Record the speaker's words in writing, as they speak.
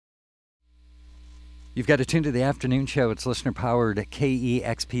You've got to tune to the afternoon show. It's listener-powered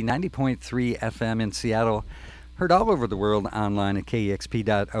KEXP 90.3 FM in Seattle. Heard all over the world online at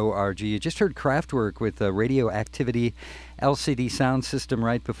KEXP.org. You just heard Kraftwerk with the Radioactivity LCD sound system.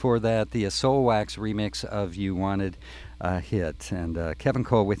 Right before that, the Soul Wax remix of You Wanted a Hit. And Kevin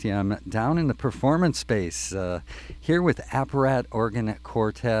Cole with you. I'm down in the performance space here with Apparat Organ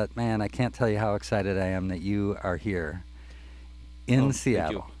Quartet. Man, I can't tell you how excited I am that you are here in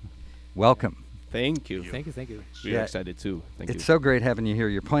Seattle. Welcome. Thank you. Thank you. We're excited too. Thank you. It's so great having you here.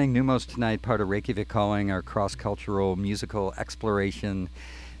 You're playing Numos tonight, part of Reykjavik Calling, our cross-cultural musical exploration,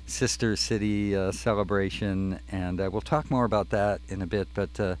 Sister City celebration, and we'll talk more about that in a bit.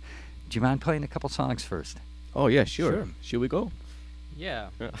 But do you mind playing a couple songs first? Oh yeah, sure. Should we go? Yeah.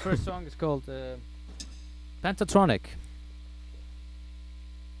 First song is called Pentatronik.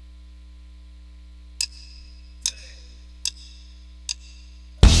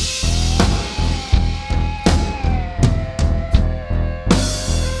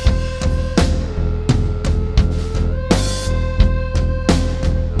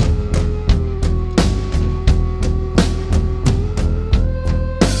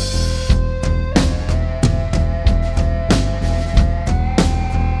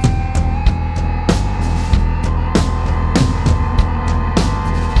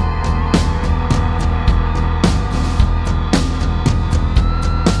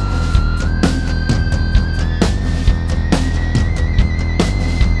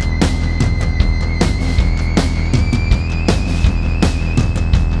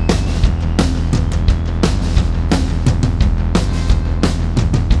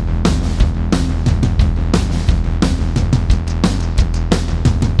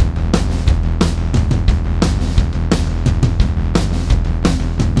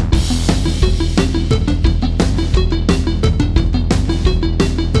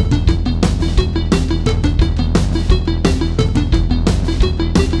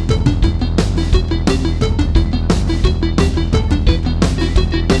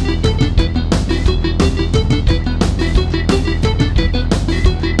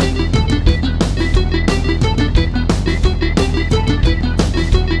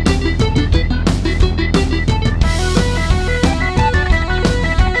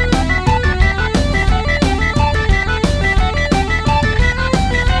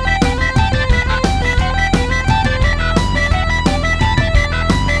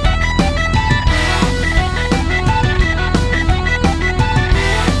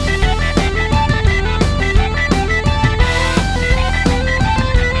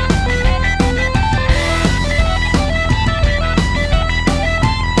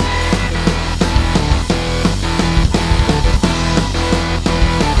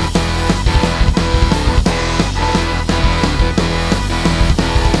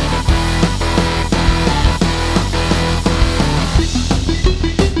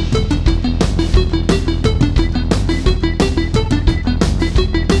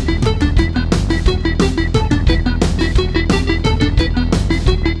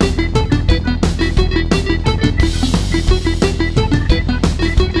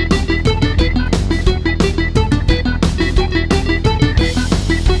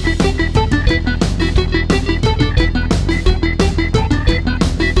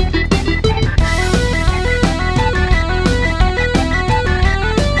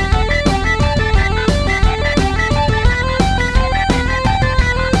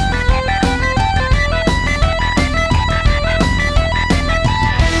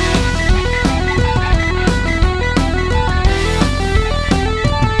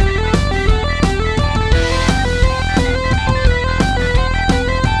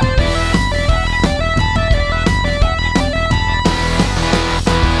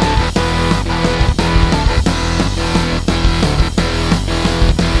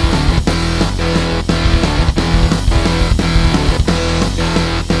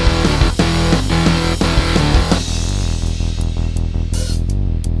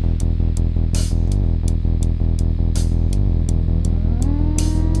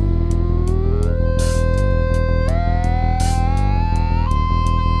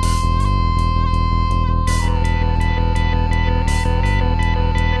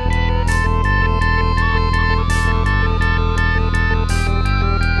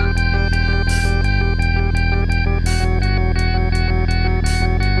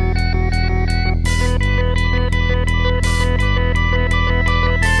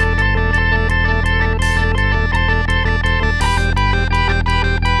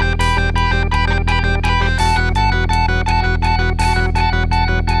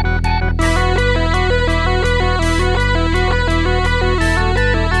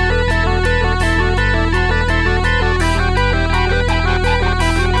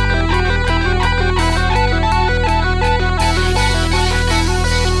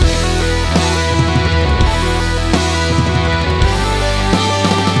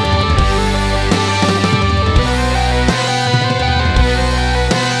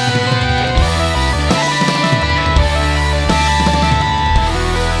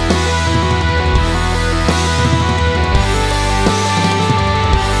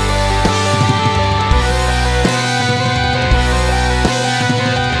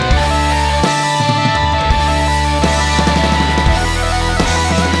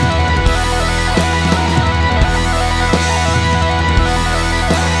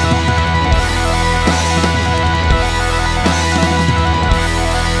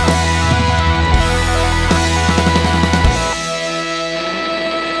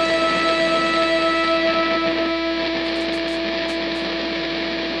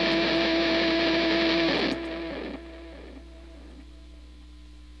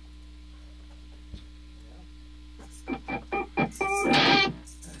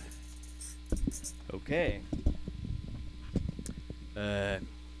 Okay.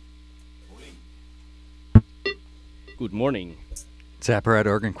 Good morning. It's Apparat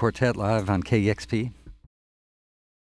Organ Quartet live on KEXP.